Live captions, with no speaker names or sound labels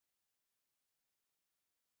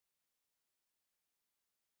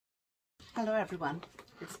Hello everyone,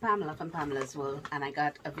 it's Pamela from Pamela's World, and I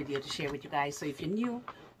got a video to share with you guys. So if you're new,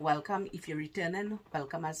 welcome. If you're returning,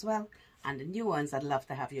 welcome as well. And the new ones, I'd love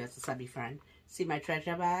to have you as a subby friend. See my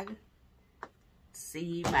treasure bag?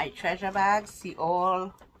 See my treasure bag? See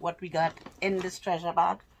all what we got in this treasure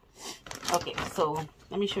bag? Okay, so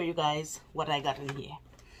let me show you guys what I got in here.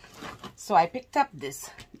 So I picked up this,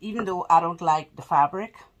 even though I don't like the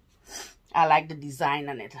fabric, I like the design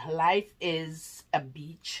on it. Life is a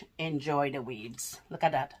beach, enjoy the waves. Look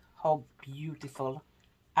at that, how beautiful,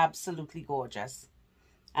 absolutely gorgeous.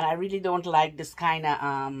 And I really don't like this kind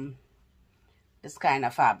of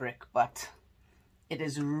fabric, but it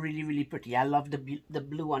is really pretty. I love the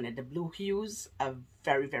blue on it. The blue hues are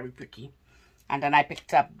very pretty. And then I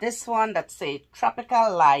picked up this one that say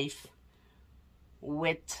Tropical Life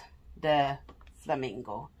with the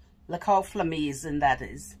flamingo. Look how flamazing that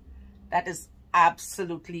is. That is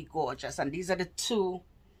absolutely gorgeous. And these are the two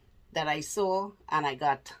that I saw, and I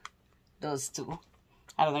got those two.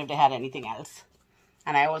 I don't know if they had anything else.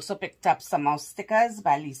 And I also picked up some more stickers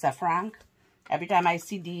by Lisa Frank. Every time I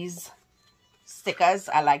see these stickers,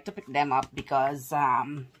 I like to pick them up because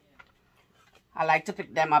they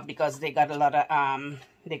got a lot of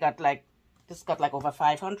this got like over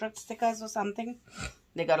 500 stickers or something.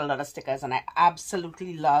 They got a lot of stickers, and I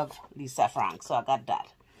absolutely love Lisa Frank, so I got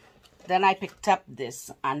that. Then I picked up this,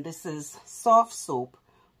 and this is Soft Soap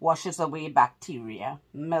Washes Away Bacteria,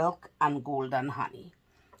 Milk and Golden Honey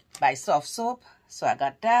by Soft Soap. So I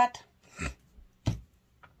got that.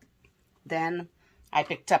 Then I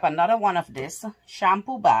picked up another one of this,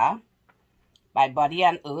 Shampoo Bar by Body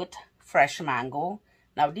and Earth, Fresh Mango.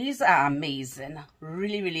 Now these are amazing,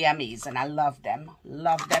 really amazing. I love them,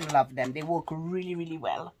 love them. They work really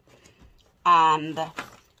well. And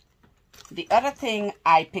the other thing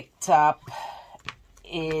I picked up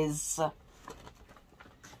is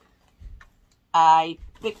I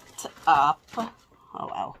picked up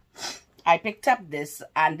this,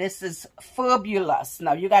 and this is Fabulous.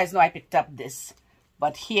 Now you guys know I picked up this,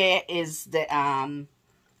 but here is the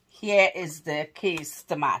case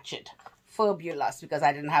to match it. Fabulous, because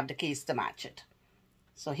I didn't have the case to match it.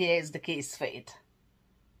 So here is the case for it.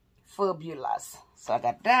 Fabulous. So I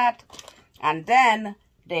got that. And then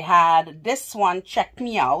they had this one, Check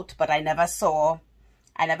Me Out, but I never saw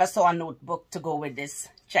a notebook to go with this.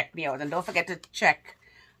 Check Me Out. And don't forget to check,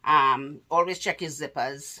 always check your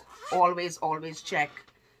zippers. Always check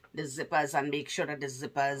the zippers and make sure that the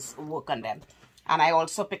zippers work on them. And I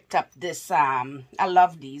also picked up this, I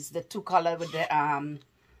love these, the two color with the,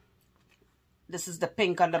 this is the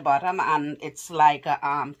pink on the bottom, and it's like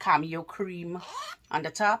a cameo cream on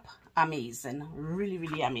the top. Amazing,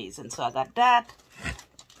 really amazing. So I got that.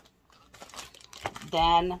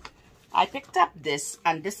 Then I picked up this,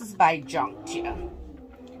 and this is by Juncture,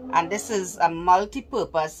 and this is a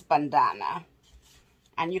multi-purpose bandana,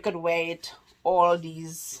 and you could wear it all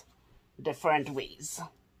these different ways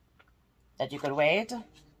that you could wear it.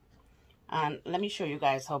 And let me show you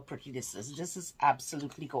guys how pretty this is. This is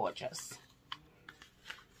absolutely gorgeous,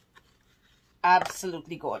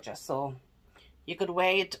 absolutely gorgeous. So you could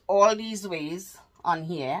wear it all these ways on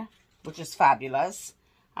here, which is fabulous.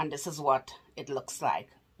 And this is what it looks like.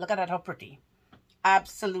 Look at that, how pretty.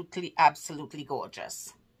 Absolutely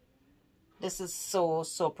gorgeous. This is so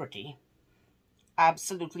pretty.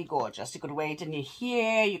 Absolutely gorgeous. You could wear it in your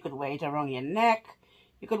hair, you could wear it around your neck,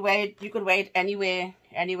 you could wear it anywhere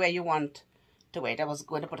you want to wear it. I was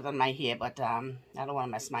going to put it on my hair, but I don't want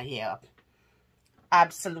to mess my hair up.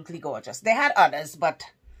 Absolutely gorgeous. They had others,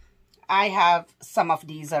 but I have some of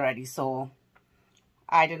these already, so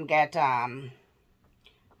I didn't get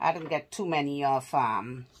too many of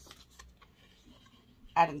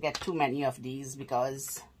these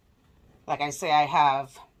because, like I say, I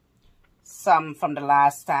have some from the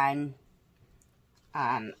last time,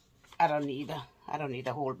 and I don't need a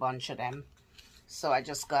whole bunch of them. So I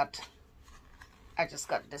just got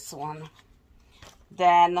this one.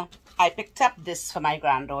 Then I picked up this for my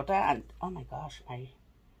granddaughter, and oh my gosh,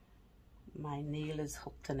 my nail is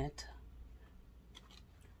hooked in it.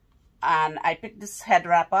 And I picked this head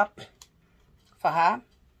wrap up for her,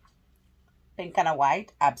 pink and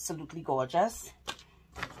white, absolutely gorgeous.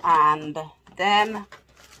 And then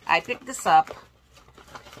I picked this up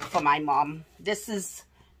for my mom. This is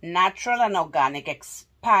Natural and Organic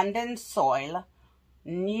Expanding Soil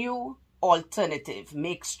New Alternative.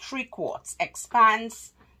 Makes 3 quarts,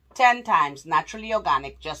 expands 10 times, naturally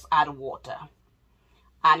organic, just add water.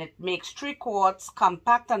 And it makes 3 quarts,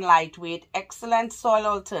 compact and lightweight, excellent soil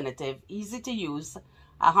alternative, easy to use,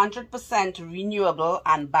 100% renewable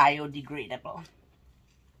and biodegradable.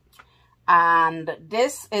 And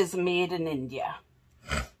this is made in India.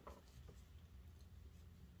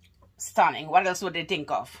 Stunning. What else would they think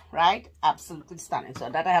of, right? Absolutely stunning. So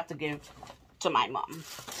that I have to give to my mom.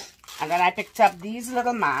 And then I picked up these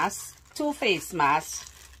little masks, 2 face masks,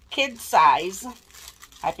 kid size.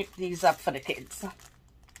 I picked these up for the kids.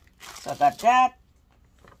 So I got that.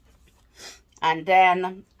 And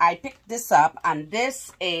then I picked this up, and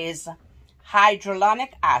this is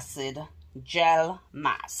hyaluronic acid gel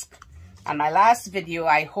mask. On my last video,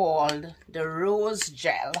 I hauled the rose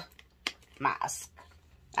gel mask.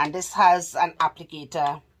 And this has an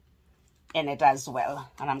applicator in it as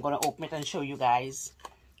well. And I'm going to open it and show you guys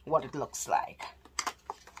what it looks like.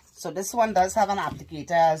 So this one does have an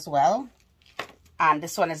applicator as well. And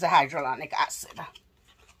this one is a hyaluronic acid.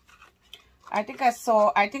 I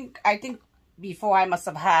think before I must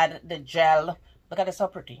have had the gel. Look at this, so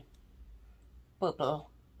pretty. Purple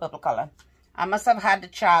color. I must have had the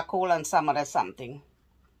charcoal and some other something.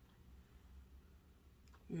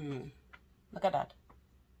 Look at that.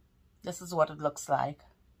 This is what it looks like.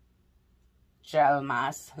 Gel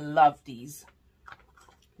mask. Love these.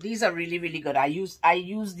 These are really, really good. I use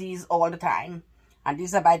these all the time. And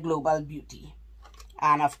these are by Global Beauty.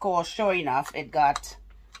 And of course, sure enough, it got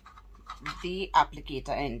the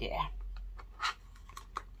applicator in there.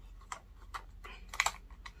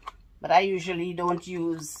 But I usually don't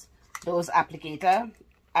use those applicator.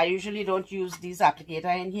 I usually don't use these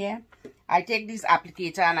applicator in here. I take these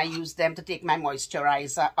applicator and I use them to take my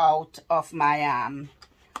moisturizer out of my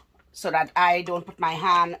so that I don't put my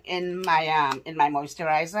hand in my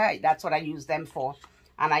moisturizer. That's what I use them for.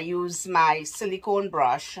 And I use my silicone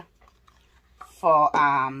brush for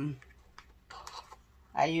I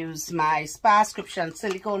use my Spa-scription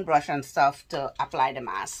silicone brush and stuff to apply the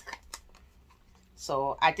mask.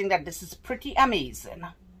 So I think that this is pretty amazing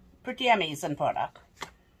product,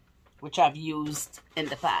 which I've used in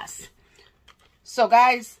the past. So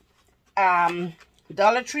guys,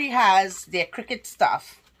 Dollar Tree has their Cricut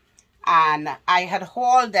stuff, and I had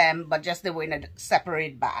hauled them, but just they were in a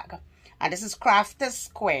separate bag. And this is Crafty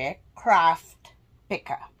Square Craft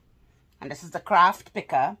Picker, and this is the Craft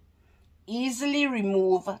Picker. Easily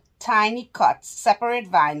remove tiny cuts,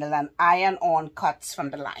 separate vinyl and iron-on cuts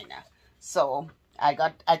from the liner. So I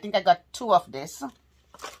think I got 2 of this.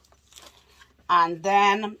 And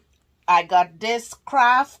then I got this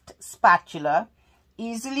craft spatula.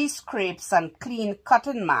 Easily scrapes and clean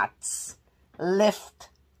cotton mats. Lift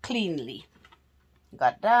cleanly.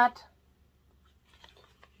 Got that.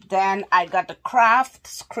 Then I got the craft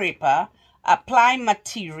scraper. Apply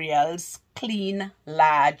materials. Clean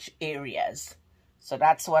large areas. So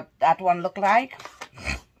that's what that one looked like.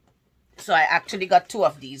 So I actually got 2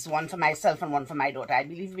 of these. One for myself and one for my daughter. I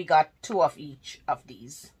believe we got 2 of each of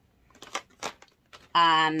these.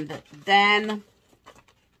 And then,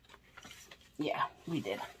 yeah, we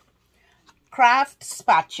did. Craft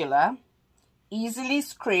spatula. Easily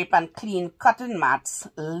scrape and clean cotton mats.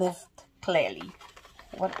 Lift clearly.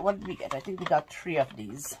 What did we get? I think we got 3 of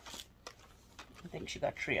these. I think she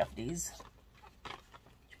got 3 of these.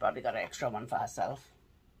 She probably got an extra one for herself.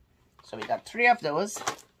 So we got 3 of those.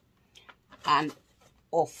 And,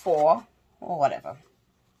 or 4, or whatever.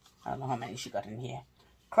 I don't know how many she got in here.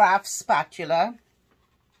 Craft spatula.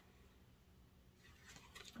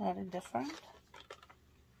 Are they different?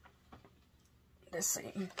 The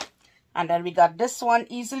same. And then we got this one.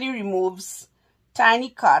 Easily removes tiny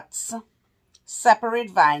cuts, separate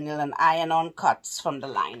vinyl and iron-on cuts from the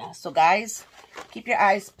liner. So guys, keep your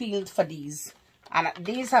eyes peeled for these. And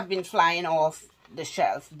these have been flying off the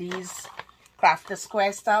shelf. These Crafty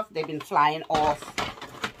Square stuff, they've been flying off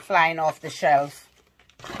the shelf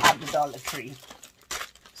at the Dollar Tree.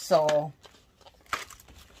 So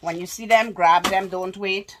when you see them, grab them. Don't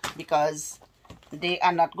wait, because they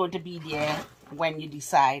are not going to be there when you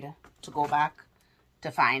decide to go back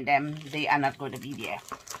to find them. They are not going to be there.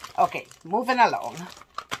 Okay, moving along.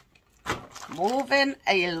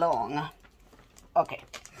 Okay.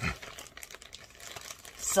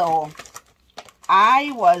 So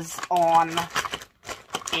I was on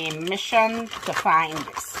a mission to find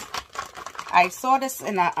this. I saw this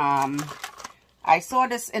in a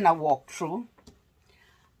walkthrough,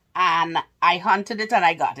 and I hunted it and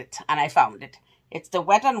I got it and I found it. It's the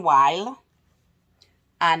Wet n Wild,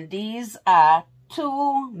 and these are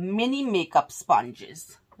 2 mini makeup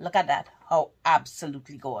sponges. Look at that, how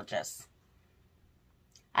absolutely gorgeous.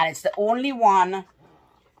 And it's the only one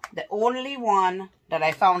that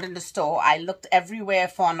I found in the store. I looked everywhere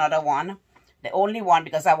for another one. The only one,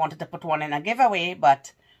 because I wanted to put one in a giveaway,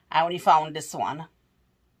 but I only found this one.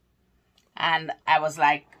 And I was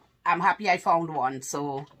like, I'm happy I found one.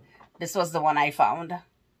 So This was the one I found.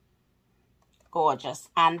 Gorgeous.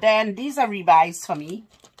 And then these are rebuys for me.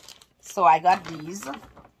 So I got these.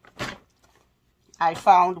 I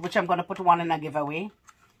found, which I'm going to put one in a giveaway.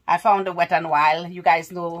 I found the Wet n Wild. You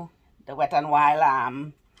guys know the Wet n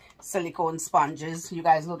Wild silicone sponges. You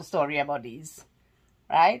guys know the story about these,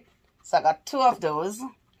 right? So I got 2 of those.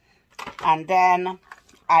 And then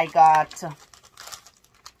I got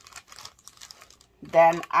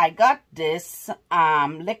this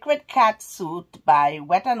liquid cat suit by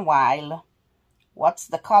Wet n Wild. What's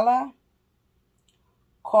the color?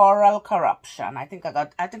 Coral Corruption. I think I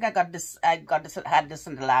had this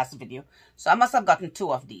in the last video. So I must have gotten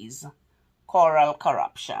 2 of these. Coral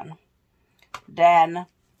Corruption. Then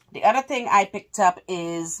the other thing I picked up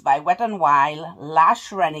is by Wet n Wild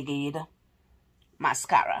Lash Renegade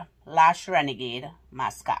mascara. Lash Renegade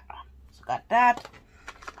mascara. So got that.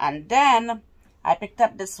 And then I picked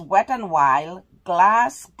up this Wet n Wild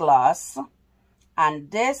Glass Gloss.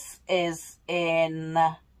 And this is in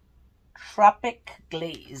Tropic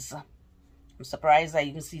Glaze. I'm surprised I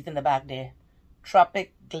even see it in the back there.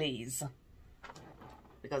 Tropic Glaze.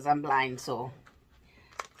 Because I'm blind, so.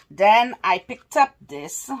 Then I picked up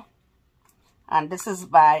this. And this is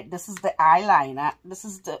the eyeliner. This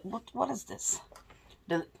is the, what is this?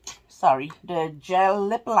 The gel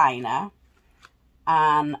lip liner.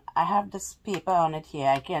 And I have this paper on it here.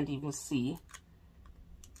 I can't even see.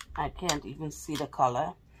 I can't even see the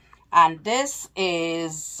color. And this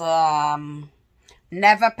is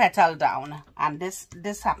Never Petal Down. And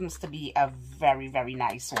this happens to be a very, very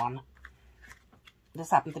nice one.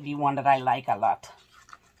 This happens to be one that I like a lot.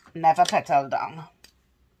 Never Petal Down.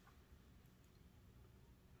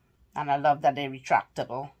 And I love that they're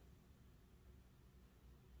retractable.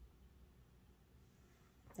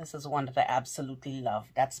 This is one that I absolutely love.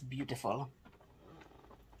 That's beautiful.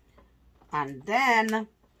 And then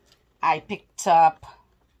I picked up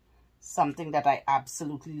something that I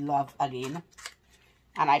absolutely love again.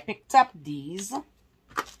 And I picked up these.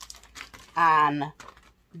 And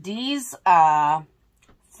these are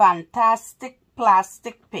Fantastic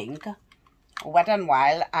Plastic Pink, Wet n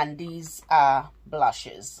Wild, and these are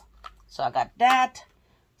blushes. So I got that.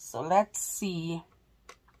 So let's see.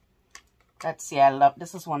 I love,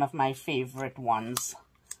 this is one of my favorite ones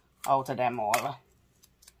out of them all.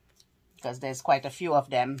 Because there's quite a few of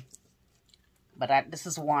them. But this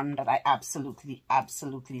is one that I absolutely,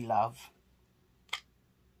 absolutely love.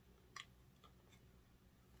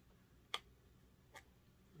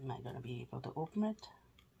 Am I going to be able to open it?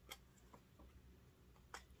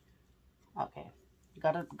 Okay.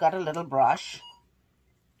 Got a little brush.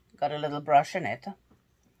 Got a little brush in it.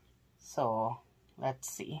 So, let's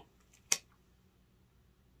see.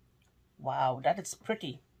 Wow, that is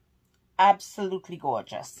pretty. Absolutely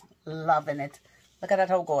gorgeous. Loving it. Look at that,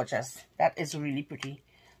 how gorgeous. That is really pretty.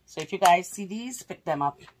 So if you guys see these, pick them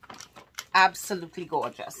up. Absolutely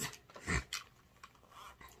gorgeous.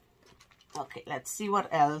 Okay, let's see what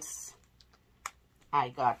else I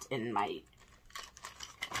got in my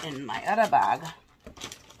other bag.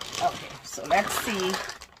 Okay, so let's see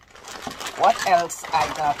what else I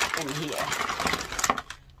got in here.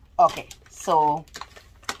 Okay, so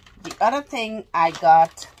the other thing I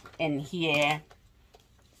got in here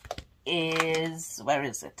is, where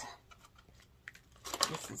is it?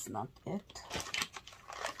 This is not it.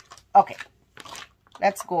 Okay,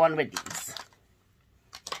 let's go on with these.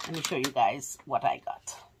 Let me show you guys what I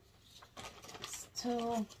got.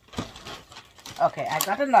 Okay, I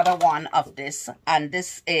got another one of this, and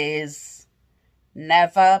this is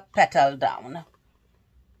Never Petal Down.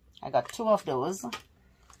 I got 2 of those.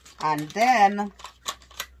 And then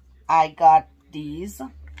I got these.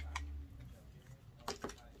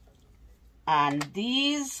 And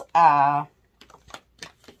these are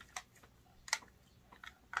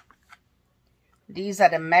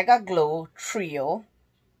the Mega Glow Trio.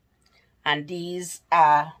 And these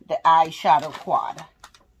are the eyeshadow quad.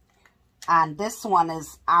 And this one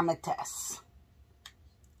is Amethyst.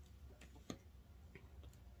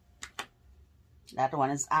 That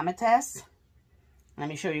one is Amethyst. Let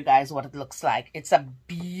me show you guys what it looks like. It's a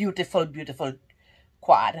beautiful, beautiful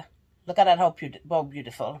quad. Look at that, how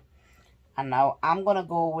beautiful. And now I'm gonna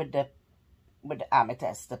go with the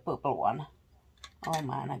Amethyst, the purple one. Oh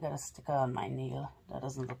man, I got a sticker on my nail. That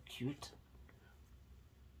doesn't look cute.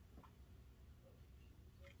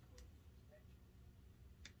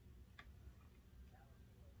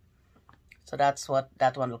 So that's what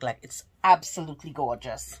that one looked like. It's absolutely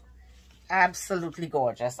gorgeous. Absolutely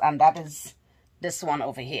gorgeous. And that is this one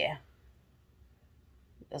over here.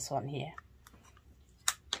 This one here.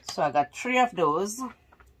 So I got 3 of those.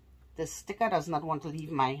 This sticker does not want to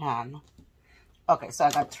leave my hand. Okay, so I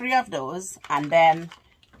got 3 of those. And then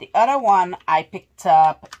the other one I picked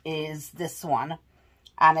up is this one.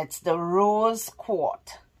 And it's the rose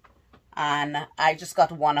quartz. And I just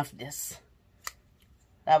got 1 of this.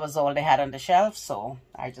 That was all they had on the shelf. So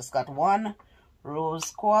I just got 1 rose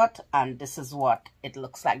quartz. And this is what it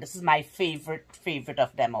looks like. This is my favorite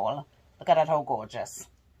of them all. Look at that, how gorgeous.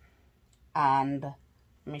 And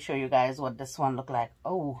let me show you guys what this one look like.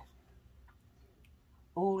 Oh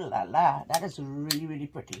la la, that is really, really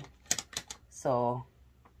pretty. So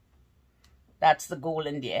that's the gold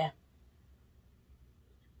in there.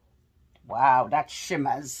 Wow, that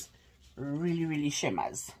shimmers. Really, really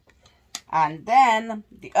shimmers. And then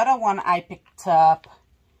the other one I picked up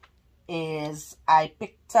is, I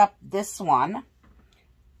picked up this one.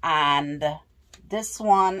 And this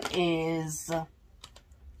one is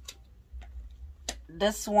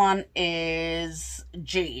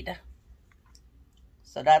jade.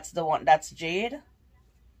 So that's the one, that's jade.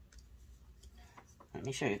 Let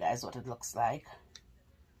me show you guys what it looks like.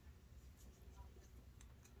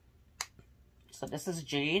 So this is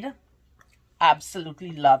jade.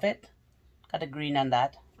 Absolutely love it. Got a green on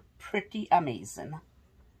that. Pretty amazing.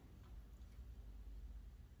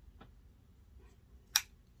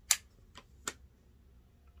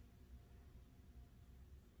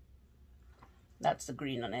 That's the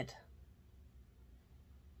green on it.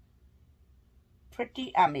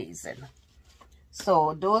 Pretty amazing.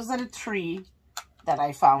 So those are the 3 that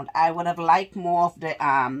I found. I would have liked more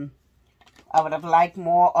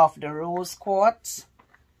of the rose quartz,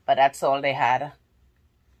 but that's all they had.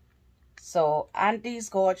 So, aren't these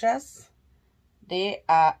gorgeous? They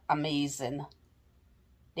are amazing.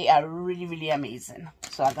 They are really, really amazing.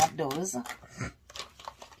 So I got those.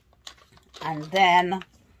 And then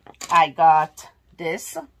I got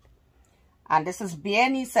this. And this is Bare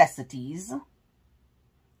Necessities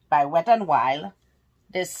by Wet n Wild.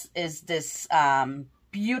 This is this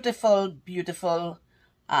beautiful, beautiful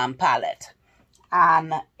palette.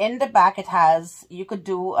 And in the back it has, you could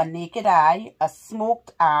do a naked eye, a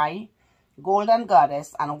smoked eye, golden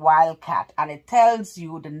goddess, and wildcat. And it tells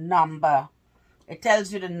you the number. It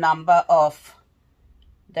tells you the number of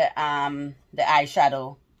the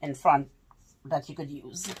eyeshadow in front that you could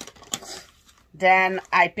use. Then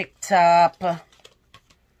I picked up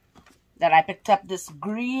this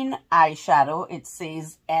green eyeshadow. It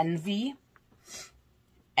says Envy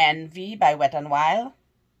by Wet n Wild.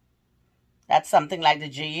 That's something like the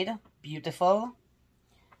jade. Beautiful.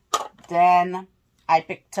 Then I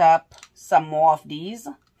picked up some more of these.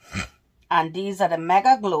 And these are the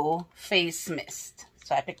Mega Glow Face Mist.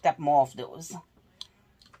 So I picked up more of those.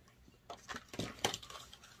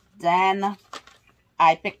 Then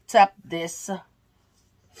I picked up this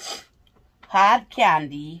Hard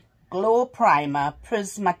Candy Glow Primer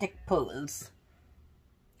Prismatic Pearls.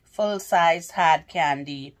 Full size Hard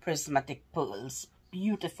Candy Prismatic Pearls.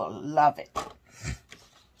 Beautiful. Love it.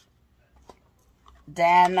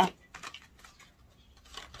 Then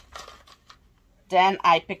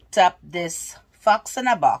I picked up this Fox in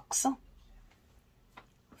a Box.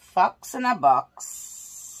 Fox in a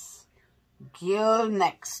Box. Girl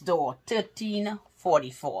Next Door.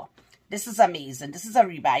 $13.44. This is amazing. This is a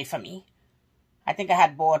rebuy for me. I think I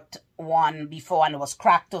had bought one before and it was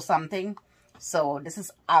cracked or something. So this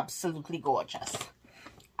is absolutely gorgeous.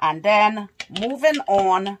 And then moving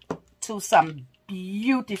on to some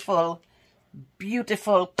beautiful,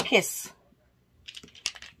 beautiful Kiss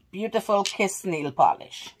nail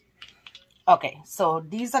polish. Okay, so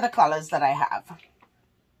these are the colors that I have.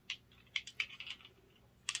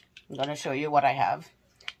 I'm going to show you what I have.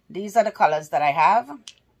 These are the colors that I have.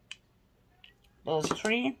 Those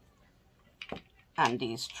 3 and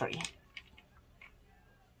these 3.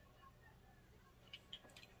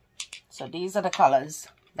 So these are the colors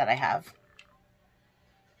that I have.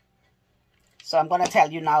 So I'm going to tell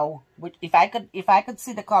you now, if I could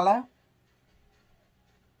see the color,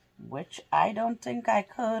 which I don't think I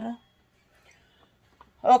could.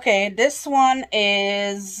 Okay, this one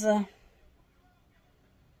is,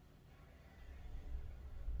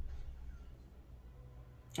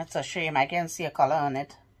 it's a shame I can't see a color on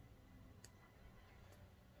it.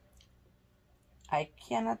 I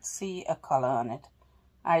cannot see a color on it.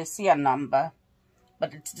 I see a number,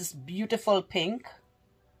 but it's this beautiful pink.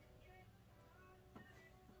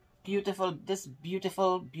 Beautiful, this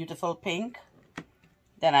beautiful, beautiful pink.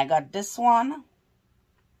 Then I got this one.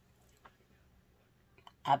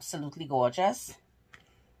 Absolutely gorgeous.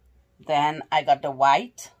 Then I got the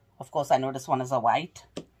white. Of course, I know this one is a white.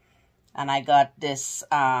 And I got this,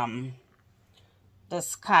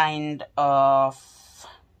 this kind of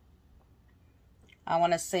I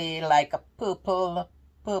want to say like a purple,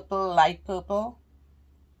 light purple.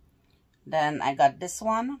 Then I got this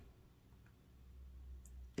one.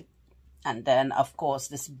 And then, of course,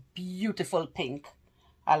 this beautiful pink.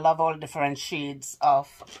 I love all different shades of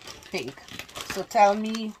pink. So tell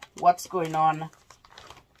me what's going on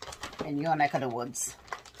in your neck of the woods.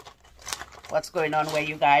 What's going on where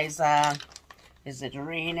you guys are? Is it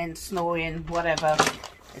raining, snowing, whatever?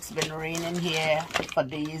 It's been raining here for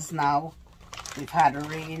days now. We've had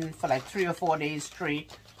rain for like 3 or 4 days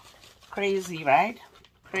straight. Crazy, right?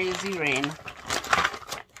 Crazy rain.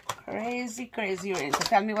 Crazy rain. So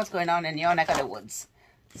tell me what's going on in your neck of the woods.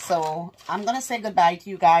 So I'm going to say goodbye to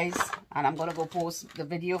you guys. And I'm going to go post the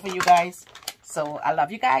video for you guys. So I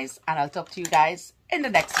love you guys. And I'll talk to you guys in the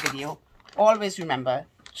next video. Always remember,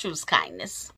 choose kindness.